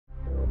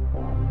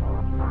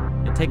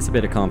it takes a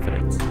bit of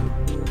confidence.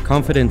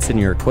 Confidence in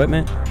your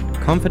equipment,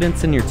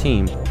 confidence in your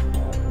team,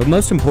 but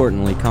most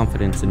importantly,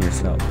 confidence in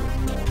yourself.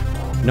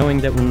 Knowing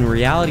that when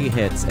reality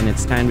hits and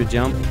it's time to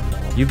jump,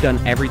 you've done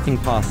everything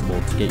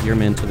possible to get your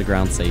men to the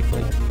ground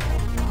safely.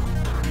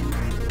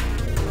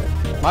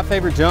 My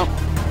favorite jump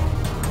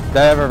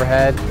that I've ever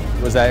had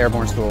was at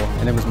airborne school,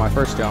 and it was my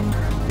first jump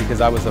because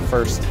I was the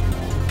first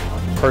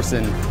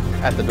person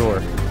at the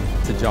door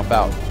to jump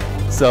out.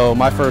 So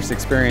my first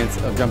experience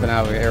of jumping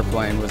out of an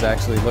airplane was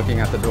actually looking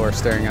at the door,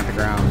 staring at the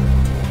ground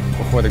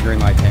before the green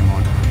light came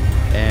on.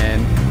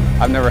 And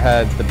I've never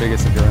had the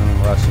biggest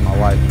adrenaline rush in my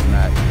life than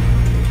that.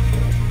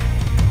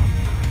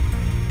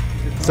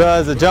 So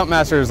as a jump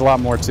master, there's a lot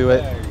more to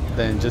it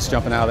than just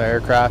jumping out of the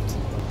aircraft.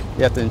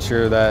 You have to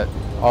ensure that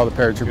all the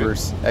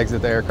paratroopers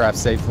exit the aircraft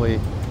safely.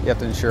 You have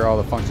to ensure all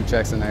the function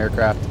checks in the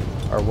aircraft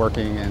are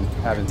working and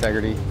have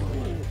integrity.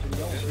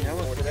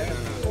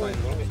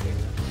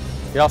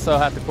 You also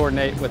have to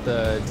coordinate with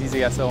the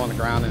DZSO on the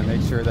ground and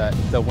make sure that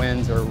the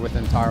winds are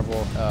within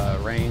tolerable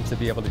range to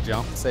be able to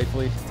jump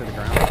safely to the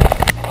ground.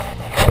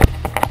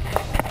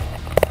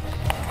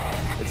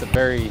 It's a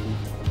very,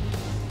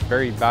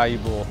 very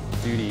valuable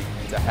duty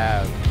to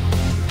have.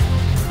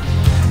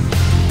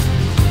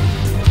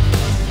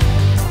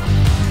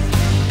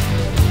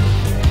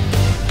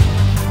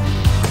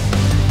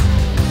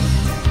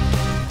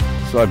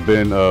 So I've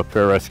been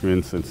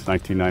pararescuing since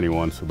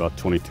 1991, so about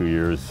 22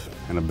 years,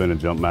 and I've been a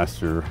jump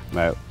master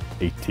at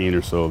 18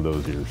 or so of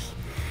those years.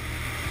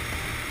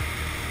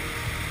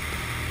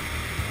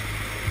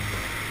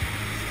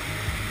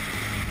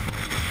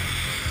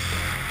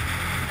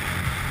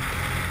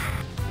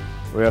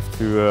 We have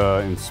to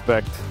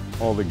inspect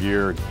all the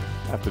gear.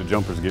 After the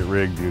jumpers get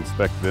rigged, you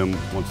inspect them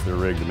once they're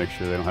rigged to make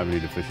sure they don't have any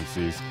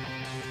deficiencies.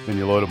 Then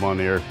you load them on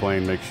the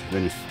airplane, then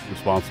you're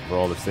responsible for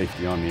all the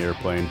safety on the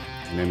airplane.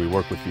 And then we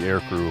work with the air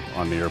crew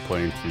on the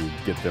airplane to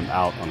get them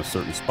out on a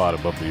certain spot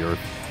above the earth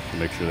to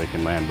make sure they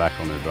can land back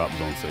on their drop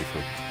zone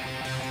safely.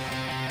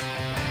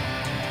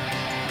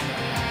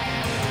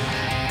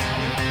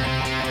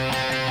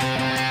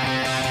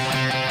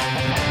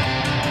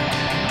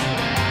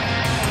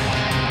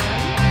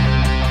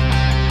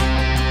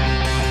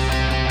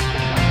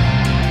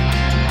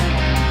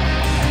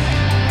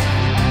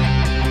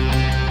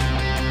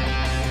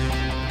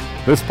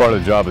 This part of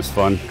the job is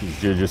fun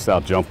because you're just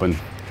out jumping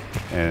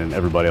and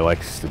everybody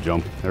likes to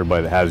jump.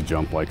 Everybody that has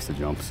jumped likes to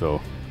jump.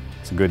 So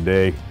it's a good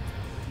day,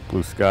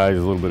 blue skies, a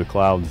little bit of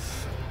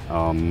clouds.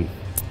 There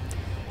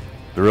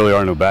really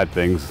are no bad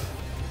things.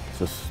 It's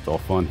just all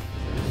fun.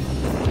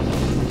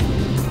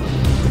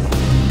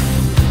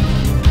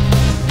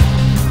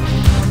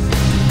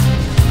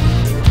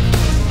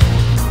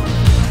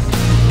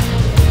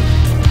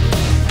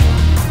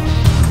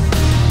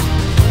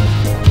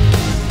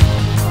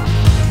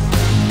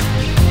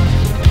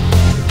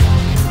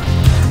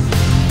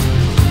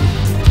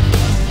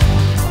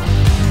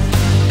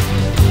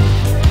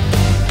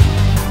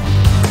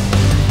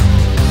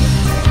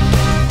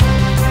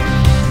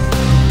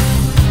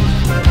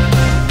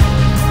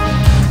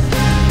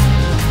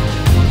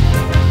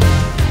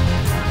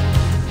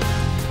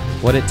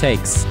 What it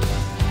takes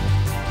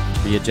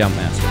to be a jump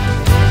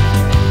master.